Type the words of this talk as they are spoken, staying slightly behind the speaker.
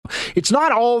it's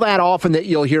not all that often that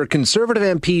you'll hear Conservative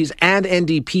MPs and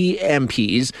NDP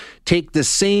MPs take the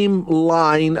same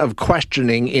line of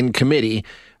questioning in committee.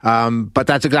 But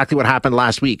that's exactly what happened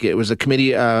last week. It was a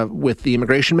committee with the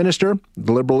immigration minister,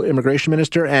 the Liberal immigration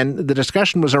minister, and the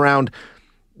discussion was around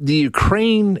the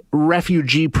Ukraine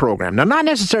refugee program. Now, not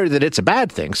necessarily that it's a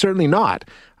bad thing, certainly not.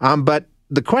 But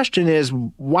the question is,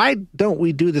 why don't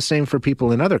we do the same for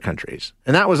people in other countries?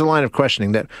 And that was a line of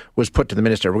questioning that was put to the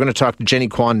minister. We're going to talk to Jenny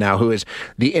Kwan now, who is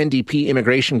the NDP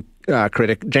immigration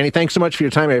critic. Jenny, thanks so much for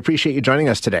your time. I appreciate you joining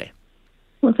us today.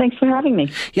 Well, thanks for having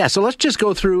me. Yeah, so let's just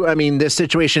go through, this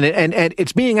situation. And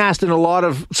it's being asked in a lot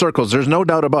of circles. There's no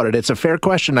doubt about it. It's a fair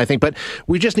question, I think. But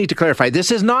we just need to clarify.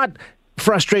 This is not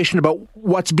frustration about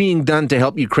what's being done to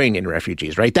help Ukrainian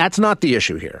refugees, right? That's not the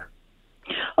issue here.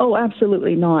 Oh,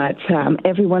 absolutely not.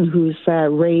 Everyone who's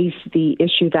raised the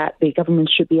issue that the government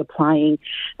should be applying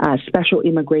special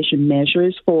immigration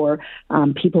measures for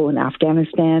people in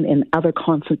Afghanistan and other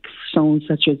conflict zones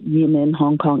such as Yemen,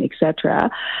 Hong Kong, etc.,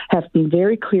 have been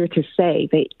very clear to say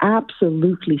they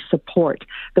absolutely support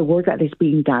the work that is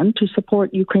being done to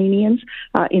support Ukrainians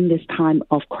in this time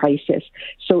of crisis.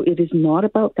 So it is not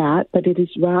about that, but it is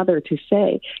rather to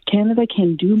say Canada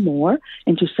can do more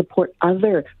and to support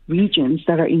other regions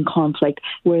that are in conflict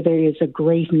where there is a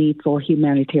grave need for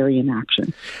humanitarian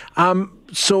action.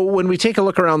 So when we take a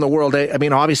look around the world,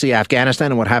 obviously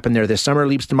Afghanistan and what happened there this summer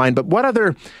leaps to mind, but what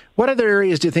other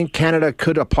areas do you think Canada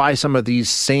could apply some of these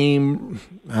same,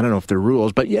 I don't know if they're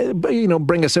rules, but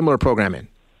bring a similar program in?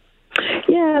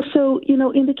 Yeah, so,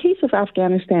 in the case of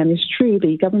Afghanistan, it's true,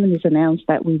 the government has announced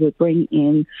that we would bring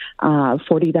in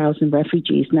 40,000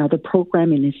 refugees. Now, the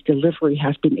program in its delivery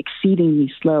has been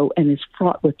exceedingly slow and is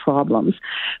fraught with problems.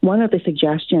 One of the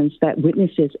suggestions that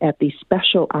witnesses at the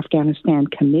Special Afghanistan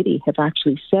Committee have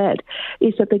actually said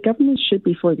is that the government should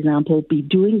be, for example, be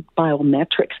doing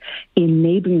biometrics in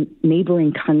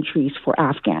neighboring countries for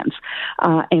Afghans.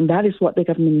 And that is what the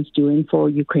government is doing for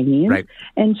Ukrainians. Right.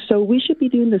 And so we should be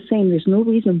doing the same. There's no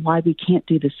reason why we can't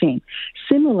do the same.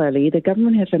 Similarly, the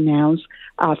government has announced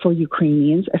for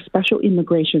Ukrainians a special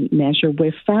immigration measure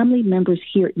where family members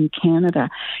here in Canada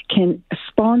can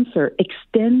sponsor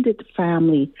extended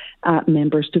family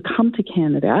members to come to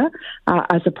Canada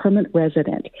as a permanent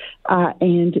resident.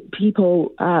 And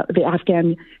people, the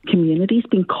Afghan community has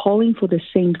been calling for the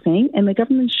same thing, and the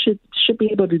government should be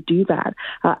able to do that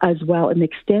as well and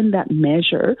extend that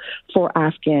measure for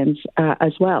Afghans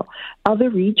as well. Other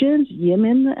regions,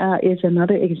 Yemen is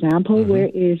another example where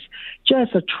it is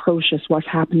just atrocious what's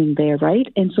happening there, right?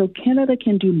 And so Canada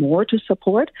can do more to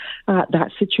support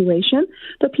that situation.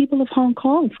 The people of Hong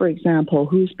Kong, for example,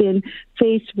 who's been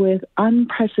faced with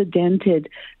unprecedented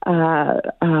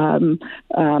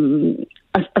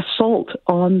assault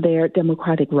on their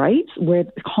democratic rights, where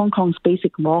Hong Kong's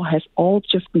basic law has all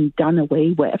just been done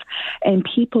away with. And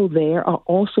people there are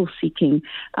also seeking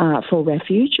for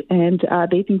refuge. And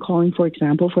they've been calling, for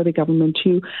example, for the government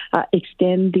to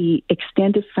extend the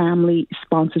extended family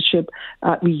sponsorship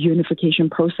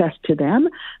reunification process to them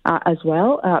as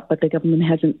well. But the government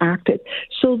hasn't acted.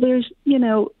 So there's,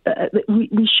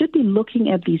 we should be looking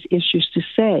at these issues to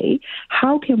say,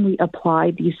 how can we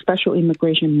apply these special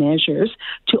immigration measures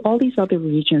to all these other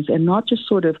regions and not just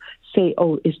sort of say,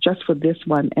 oh, it's just for this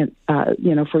one and,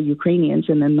 for Ukrainians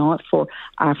and then not for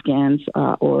Afghans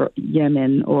or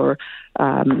Yemen or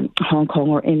Hong Kong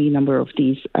or any number of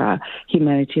these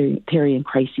humanitarian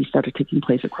crises that are taking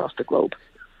place across the globe.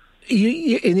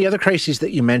 In the other crises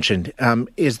that you mentioned,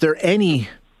 is there any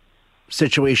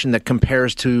situation that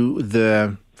compares to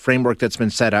the framework that's been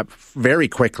set up very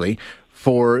quickly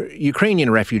for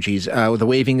Ukrainian refugees, the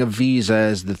waiving of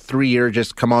visas, the 3-year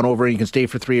just come on over and you can stay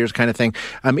for 3 years kind of thing?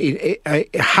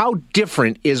 How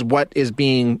different is what is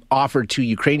being offered to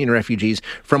Ukrainian refugees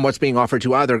from what's being offered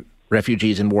to other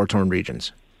refugees in war-torn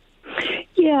regions?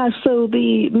 Yeah, so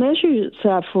the measures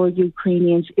for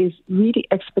Ukrainians is really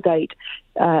expediting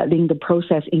the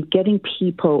process in getting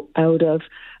people out of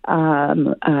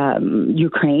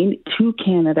Ukraine to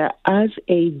Canada as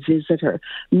a visitor,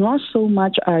 not so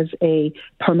much as a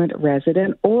permanent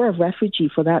resident or a refugee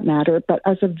for that matter, but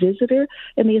as a visitor.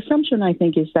 And the assumption, I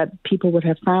think, is that people would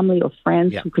have family or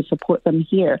friends who could support them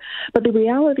here. But the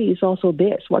reality is also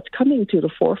this. What's coming to the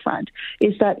forefront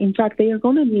is that, in fact, they are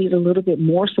going to need a little bit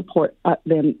more support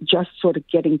than just sort of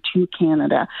getting to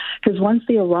Canada. Because once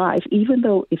they arrive, even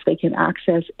though if they can access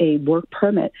access a work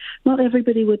permit, not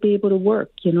everybody would be able to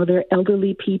work. There are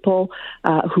elderly people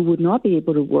who would not be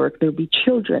able to work. There would be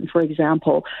children, for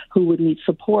example, who would need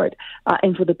support.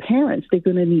 And for the parents, they're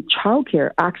going to need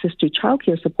childcare, access to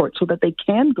childcare support so that they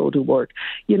can go to work.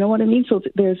 You know what I mean? So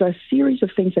there's a series of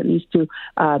things that needs to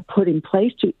put in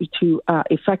place to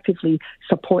effectively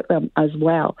support them as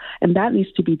well. And that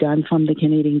needs to be done from the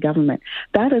Canadian government.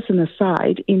 That as an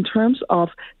aside, in terms of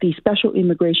the special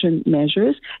immigration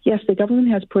measures, yes, the government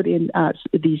has put in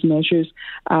these measures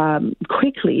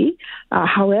quickly.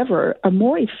 However, a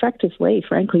more effective way,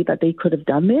 frankly, that they could have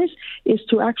done this is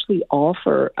to actually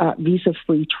offer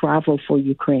visa-free travel for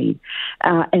Ukraine.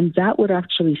 And that would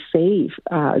actually save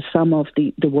some of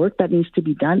the work that needs to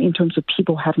be done in terms of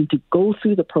people having to go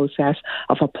through the process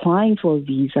of applying for a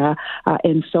visa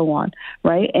and so on,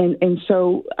 right? And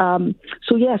so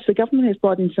yes, the government has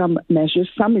brought in some measures.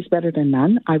 Some is better than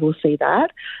none, I will say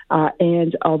that.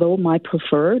 And although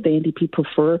the NDP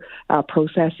prefer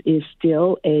process is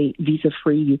still a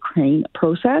visa-free Ukraine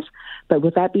process. But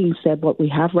with that being said, what we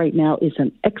have right now is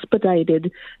an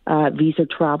expedited visa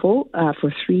travel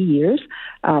for 3 years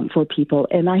for people.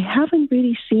 And I haven't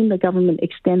really seen the government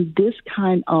extend this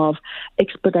kind of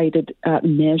expedited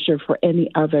measure for any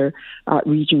other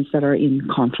regions that are in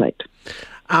conflict.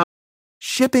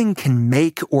 Shipping can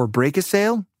make or break a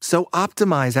sale, so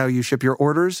optimize how you ship your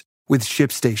orders with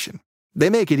ShipStation. They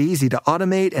make it easy to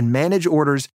automate and manage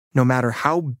orders no matter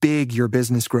how big your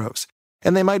business grows.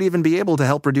 And they might even be able to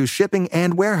help reduce shipping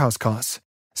and warehouse costs.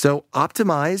 So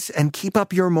optimize and keep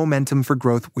up your momentum for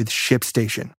growth with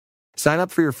ShipStation. Sign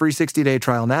up for your free 60-day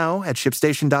trial now at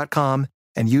ShipStation.com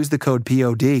and use the code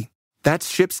POD.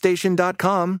 That's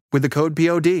ShipStation.com with the code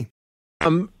POD.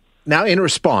 Now, in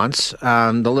response,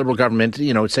 the Liberal government,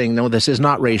 saying, no, this is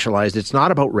not racialized. It's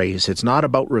not about race. It's not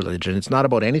about religion. It's not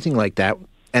about anything like that.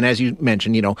 And as you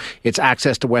mentioned, it's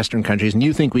access to Western countries. And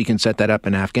you think we can set that up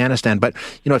in Afghanistan. But,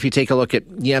 if you take a look at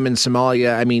Yemen,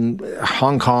 Somalia,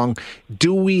 Hong Kong,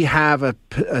 do we have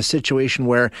a situation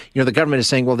where, the government is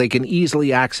saying, well, they can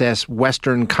easily access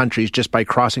Western countries just by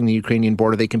crossing the Ukrainian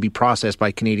border. They can be processed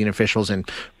by Canadian officials in,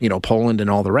 Poland and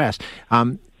all the rest.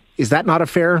 Is that not a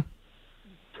fair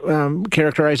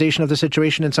characterization of the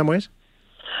situation in some ways?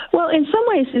 Well, in some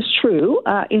ways it's true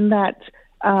in that,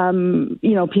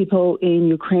 people in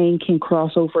Ukraine can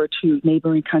cross over to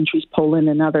neighboring countries, Poland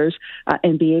and others,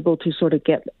 and be able to sort of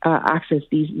get access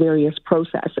these various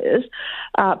processes.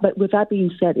 But with that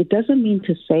being said, it doesn't mean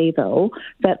to say, though,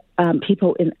 that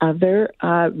people in other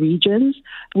regions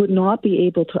would not be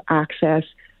able to access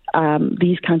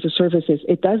these kinds of services.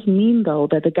 It does mean, though,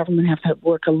 that the government have to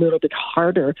work a little bit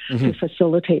harder to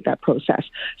facilitate that process.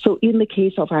 So in the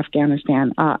case of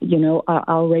Afghanistan,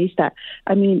 I'll raise that.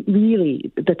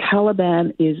 Really, the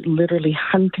Taliban is literally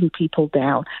hunting people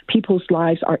down. People's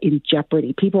lives are in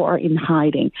jeopardy. People are in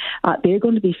hiding. They're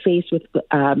going to be faced with,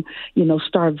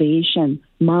 starvation.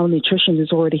 Malnutrition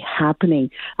is already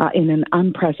happening in an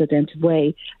unprecedented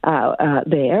way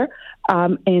there.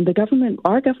 And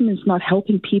our government is not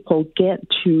helping people get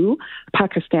to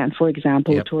Pakistan, for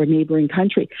example, to a neighboring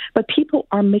country. But people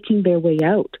are making their way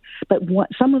out. But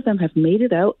some of them have made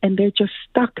it out, and they're just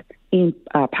stuck in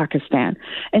Pakistan.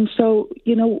 And so,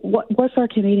 what's our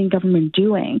Canadian government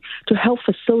doing to help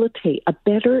facilitate a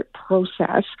better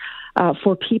process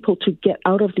for people to get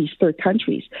out of these third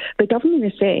countries? The government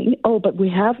is saying, but we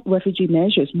have refugee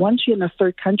measures. Once you're in a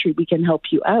third country, we can help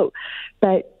you out.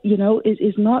 But, it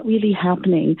is not really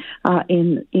happening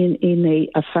in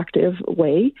a effective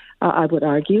way, I would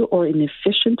argue, or an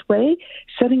efficient way.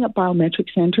 Setting up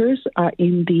biometric centers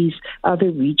in these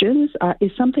other regions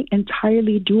is something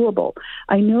entirely doable.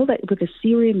 I know that with the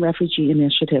Syrian refugee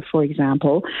initiative, for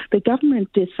example, the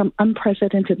government did some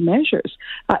unprecedented measures,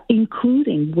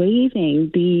 including waiving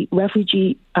the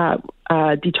refugee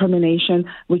determination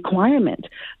requirement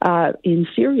in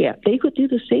Syria. They could do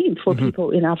the same for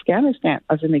people in Afghanistan,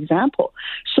 as an example.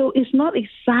 So it's not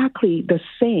exactly the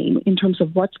same in terms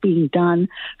of what's being done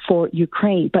for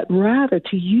Ukraine, but rather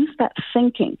to use that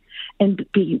thinking and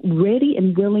be ready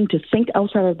and willing to think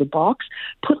outside of the box,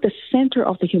 put the center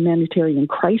of the humanitarian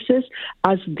crisis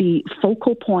as the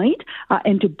focal point,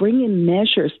 and to bring in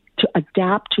measures to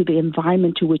adapt to the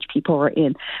environment to which people are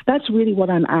in. That's really what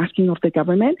I'm asking of the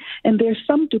government. And there's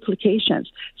some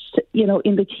duplications.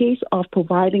 In the case of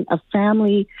providing a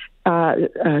family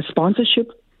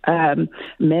sponsorship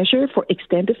measure for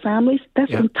extended families,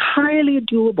 that's entirely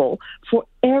doable for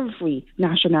every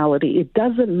nationality. It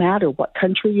doesn't matter what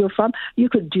country you're from. You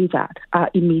could do that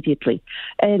immediately.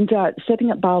 And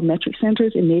setting up biometric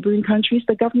centers in neighboring countries,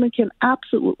 the government can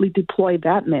absolutely deploy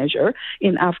that measure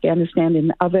in Afghanistan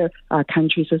and other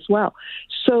countries as well.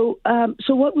 So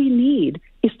what we need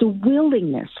is the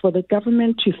willingness for the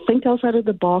government to think outside of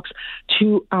the box,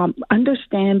 to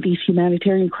understand these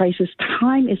humanitarian crises.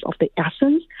 Time is of the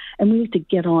essence, and we need to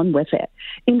get on with it.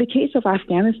 In the case of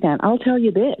Afghanistan, I'll tell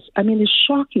you this. I mean, it's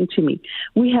shocking to me.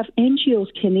 We have NGOs,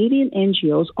 Canadian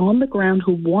NGOs on the ground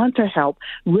who want to help,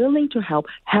 willing to help,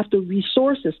 have the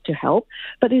resources to help,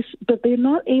 but they're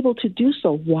not able to do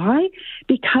so. Why?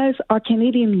 Because our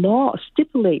Canadian law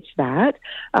stipulates that,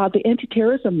 the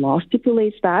anti-terrorism law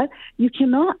stipulates that you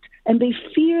cannot. And they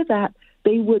fear that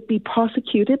they would be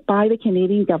prosecuted by the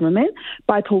Canadian government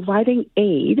by providing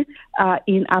aid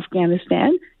in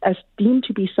Afghanistan as deemed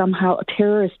to be somehow a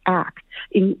terrorist act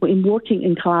in working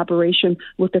in collaboration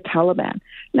with the Taliban.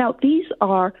 Now, these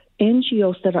are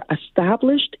NGOs that are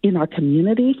established in our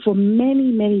community for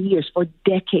many, many years, for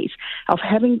decades of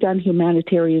having done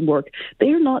humanitarian work. They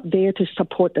are not there to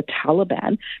support the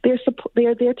Taliban. They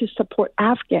are there to support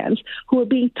Afghans who are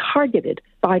being targeted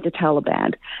by the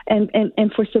Taliban.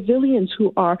 And for civilians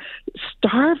who are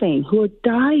starving, who are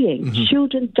dying,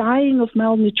 children dying of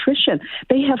malnutrition.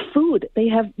 They have food, they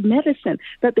have medicine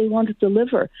that they want to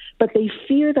deliver, but they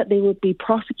fear that they will be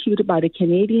prosecuted by the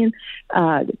Canadian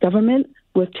government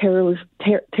with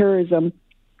terrorism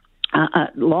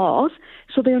laws,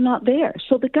 so they're not there.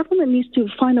 So the government needs to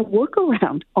find a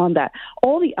workaround on that.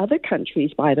 All the other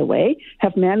countries, by the way,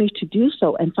 have managed to do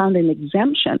so and found an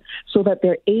exemption so that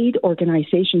their aid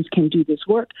organizations can do this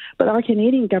work. But our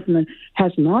Canadian government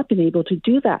has not been able to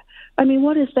do that. I mean,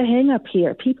 what is the hang-up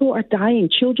here? People are dying.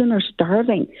 Children are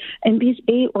starving. And these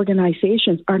aid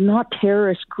organizations are not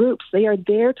terrorist groups. They are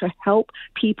there to help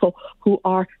people who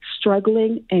are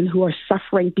struggling and who are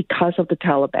suffering because of the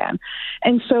Taliban.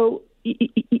 And so,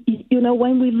 you know,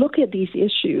 when we look at these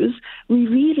issues, we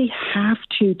really have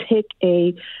to take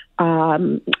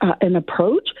an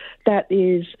approach that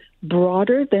is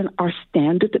broader than our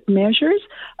standard measures,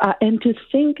 and to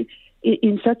think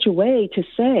in such a way to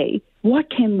say, what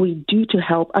can we do to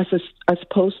help us, as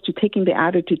opposed to taking the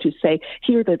attitude to say,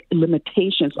 here are the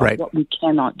limitations of what we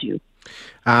cannot do.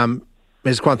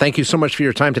 Ms. Kwan, thank you so much for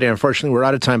your time today. Unfortunately, we're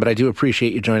out of time, but I do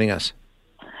appreciate you joining us.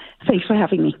 Thanks for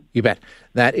having me. You bet.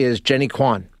 That is Jenny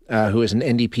Kwan, who is an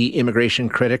NDP immigration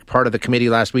critic, part of the committee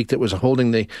last week that was holding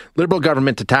the Liberal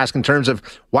government to task in terms of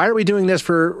why are we doing this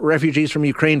for refugees from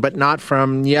Ukraine, but not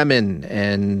from Yemen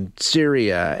and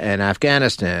Syria and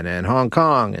Afghanistan and Hong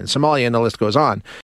Kong and Somalia, and the list goes on.